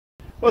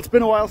Well, it's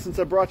been a while since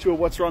I brought you a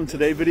What's Wrong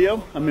Today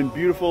video. I'm in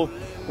beautiful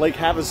Lake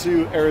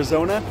Havasu,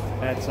 Arizona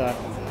at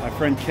my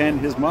friend Ken,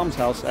 his mom's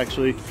house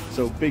actually.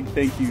 So big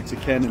thank you to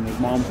Ken and his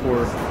mom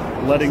for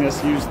letting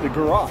us use the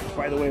garage.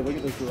 By the way, look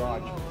at this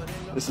garage.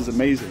 This is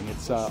amazing.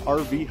 It's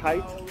RV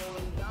height,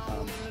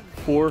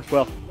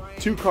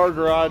 2-car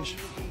garage,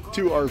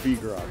 2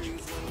 RV garage.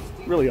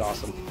 Really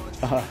awesome.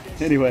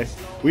 Anyway,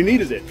 we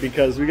needed it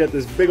because we got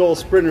this big old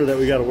Sprinter that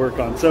we got to work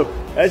on. So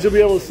as you'll be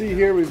able to see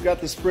here, we've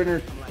got the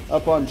Sprinter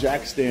up on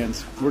jack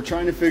stands. We're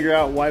trying to figure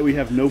out why we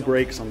have no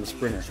brakes on the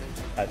Sprinter.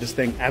 This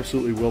thing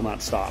absolutely will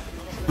not stop.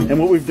 And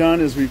what we've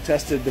done is we've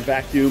tested the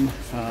vacuum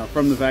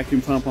from the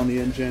vacuum pump on the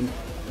engine.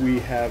 We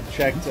have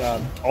checked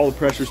all the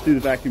pressures through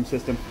the vacuum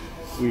system.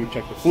 We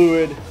checked the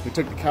fluid. We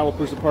took the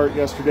calipers apart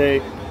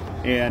yesterday,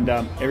 and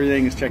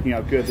everything is checking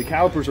out good. The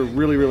calipers are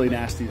really, really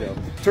nasty though.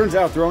 Turns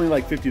out they're only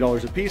like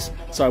 $50 a piece,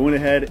 so I went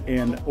ahead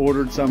and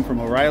ordered some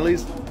from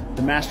O'Reilly's.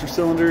 The master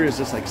cylinder is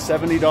just like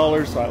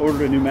 $70, so I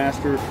ordered a new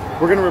master.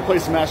 We're gonna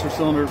replace the master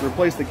cylinder,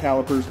 replace the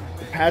calipers.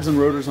 The pads and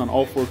rotors on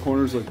all 4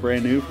 corners look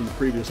brand new from the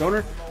previous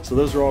owner, so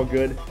those are all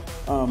good.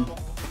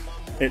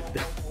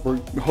 We're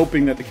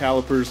hoping that the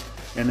calipers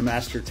and the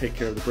master take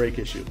care of the brake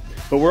issue.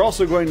 But we're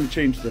also going to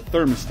change the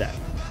thermostat.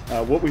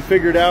 What we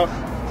figured out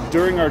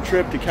during our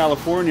trip to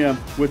California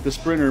with the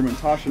Sprinter, when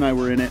Tosha and I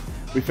were in it,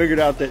 we figured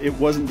out that it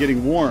wasn't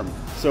getting warm.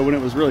 So when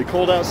it was really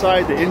cold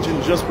outside, the engine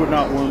just would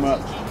not warm up.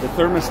 The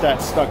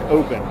thermostat stuck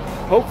open.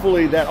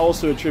 Hopefully that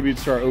also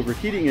attributes to our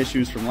overheating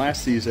issues from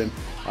last season.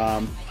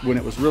 When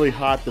it was really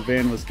hot, the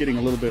van was getting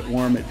a little bit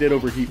warm. It did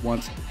overheat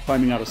once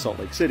climbing out of Salt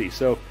Lake City.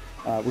 So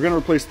we're gonna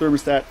replace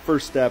thermostat,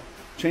 first step,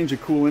 change the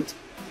coolant,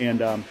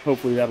 and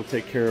hopefully that'll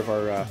take care of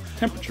our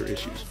temperature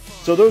issues.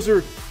 So those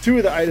are 2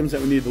 of the items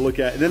that we need to look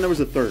at, and then there was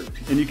a third.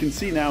 And you can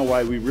see now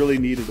why we really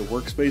needed a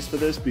workspace for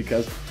this,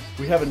 because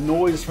we have a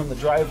noise from the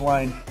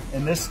driveline,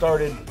 and this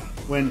started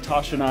when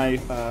Tosha and I,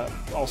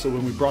 also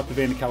when we brought the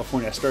van to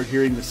California, I started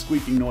hearing the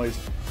squeaking noise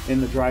in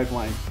the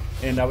driveline.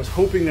 And I was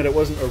hoping that it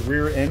wasn't a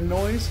rear end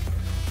noise,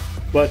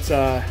 but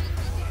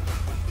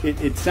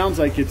it sounds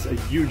like it's a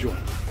U-joint.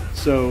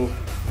 So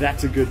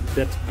that's a good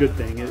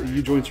thing.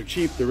 U-joints are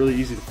cheap, they're really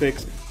easy to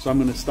fix. So I'm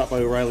gonna stop by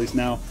O'Reilly's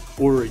now,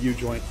 order a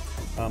U-joint.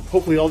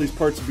 Hopefully all these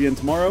parts will be in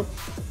tomorrow,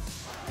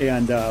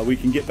 and we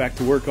can get back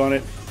to work on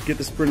it, get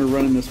the Sprinter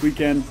running this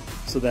weekend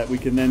so that we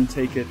can then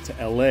take it to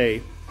LA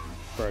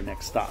for our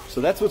next stop. So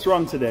that's what's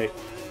wrong today,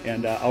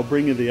 and I'll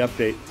bring you the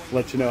update,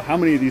 let you know how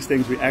many of these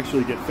things we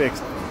actually get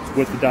fixed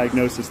with the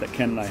diagnosis that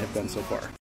Ken and I have done so far.